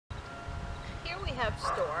we have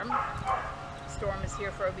Storm. Storm is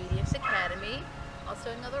here for Obedience Academy. Also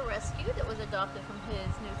another rescue that was adopted from his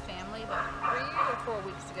new family about 3 or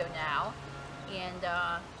 4 weeks ago now. And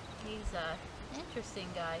he's an interesting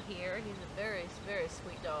guy here. He's a very, very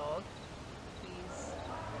sweet dog. He's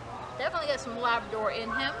definitely got some Labrador in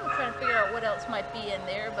him. I'm trying to figure out what else might be in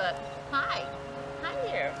there, but hi. Hi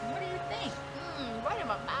there. What do you think? Right in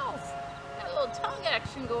my mouth. Got a little tongue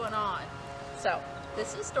action going on. So,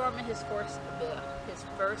 this is Storm in his first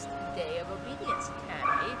day of Obedience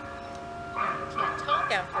Academy. You can't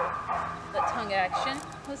talk after the tongue action.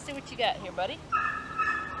 Let's see what you got here, buddy.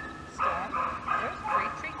 Storm, there's a free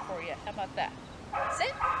treat for you. How about that?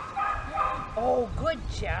 Sit. Oh, good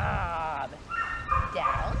job.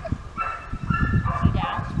 Down. You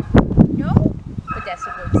down? No, but that's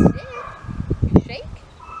a good sit. You shake.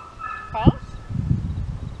 Pause.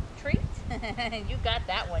 Treat. You got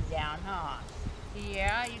that one down, huh?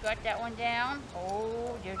 Yeah, you got that one down?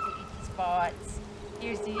 Oh, there's the itchy spots.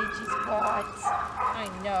 Here's the itchy spots. I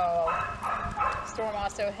know. Storm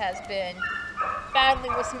also has been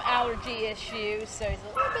battling with some allergy issues, so he's a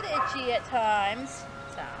little bit itchy at times.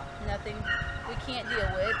 So, nothing we can't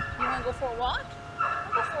deal with. You want to go for a walk?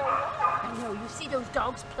 I'll go for a walk. I know, you see those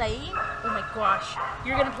dogs playing? Oh my gosh,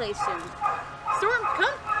 you're going to play soon. Storm,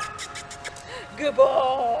 come. Good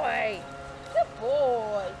boy. Good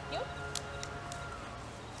boy. Yep.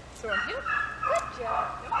 Storm, here. Good job.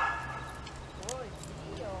 Good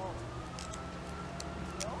deal.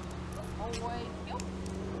 Good boy. Yep.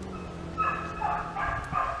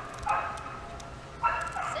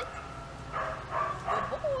 Sit.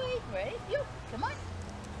 Good boy. Ready? Yep. Come on.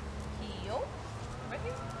 Heel. Right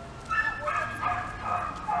here. Not working there.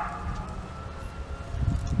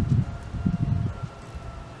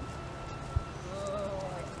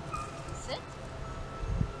 Good. Sit.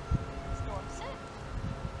 Storm, sit.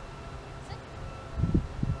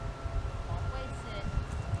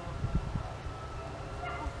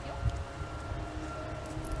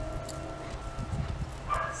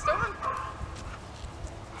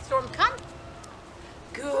 Storm, come.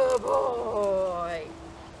 Good boy.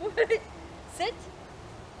 Sit.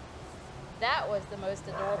 That was the most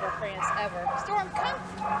adorable prance ever. Storm, come.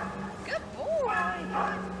 Good boy.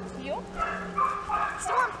 Heel.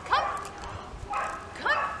 Storm, come.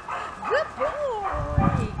 Come. Good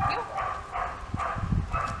boy. Heel.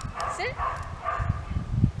 Sit.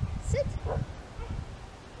 Sit.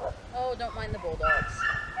 Oh, don't mind the bulldogs.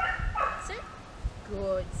 Sit.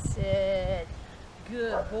 Good sit.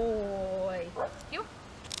 Good boy. Heel.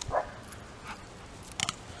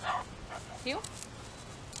 Heel.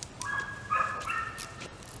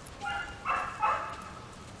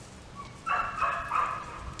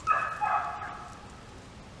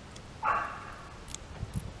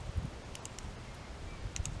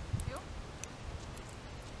 Heel.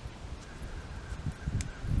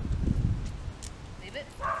 Leave it.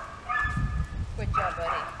 Good job,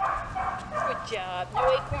 buddy. Good job. No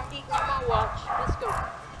acorn eating on my watch. Let's go.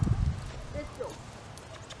 Let's go.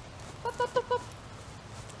 Up, up, up, up.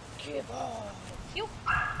 Good boy. Heel.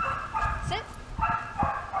 Sit.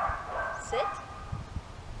 Sit.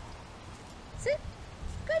 Sit.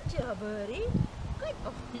 Good job, buddy. Good.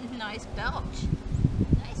 Oh, nice belch.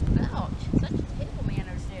 Nice belch. Such table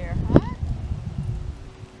manners there, huh?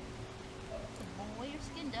 Boy, your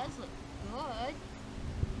skin does look good.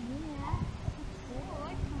 Yeah. Good,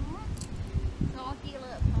 huh? All heal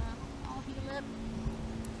up, huh? All heal up.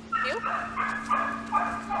 Heel.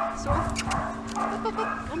 Storm. Up, up, up.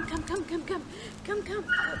 Come, come, come, come, come. Come, come. Good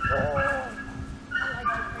boy. I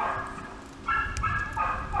like your prance.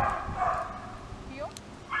 Heel.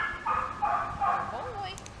 Good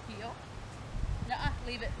boy. Heel. Nuh-uh,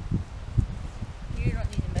 leave it. You don't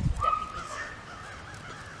need to mess with that peepees.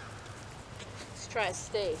 Let's try to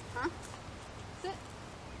stay, huh? Sit.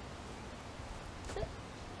 Sit.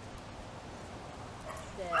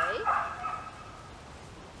 Stay.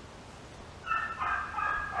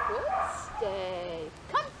 Good. Stay.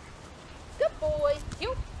 Come. Good boy.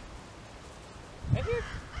 You. Right here.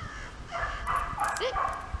 Sit.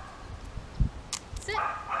 Sit.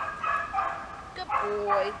 Good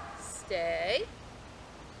boy. Stay.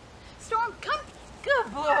 Storm, come. Good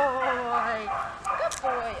boy. Good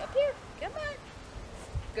boy. Up here. Come on.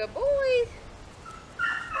 Good boy.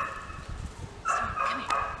 Storm, come here.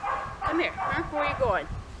 Come here. Huh? Where are you going?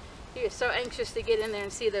 You're so anxious to get in there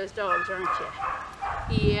and see those dogs, aren't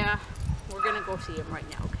you? Yeah. We're going to go see him right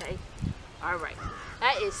now, okay? All right.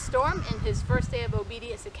 That is Storm in his first day of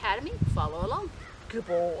Obedience Academy. Follow along. Good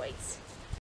boys.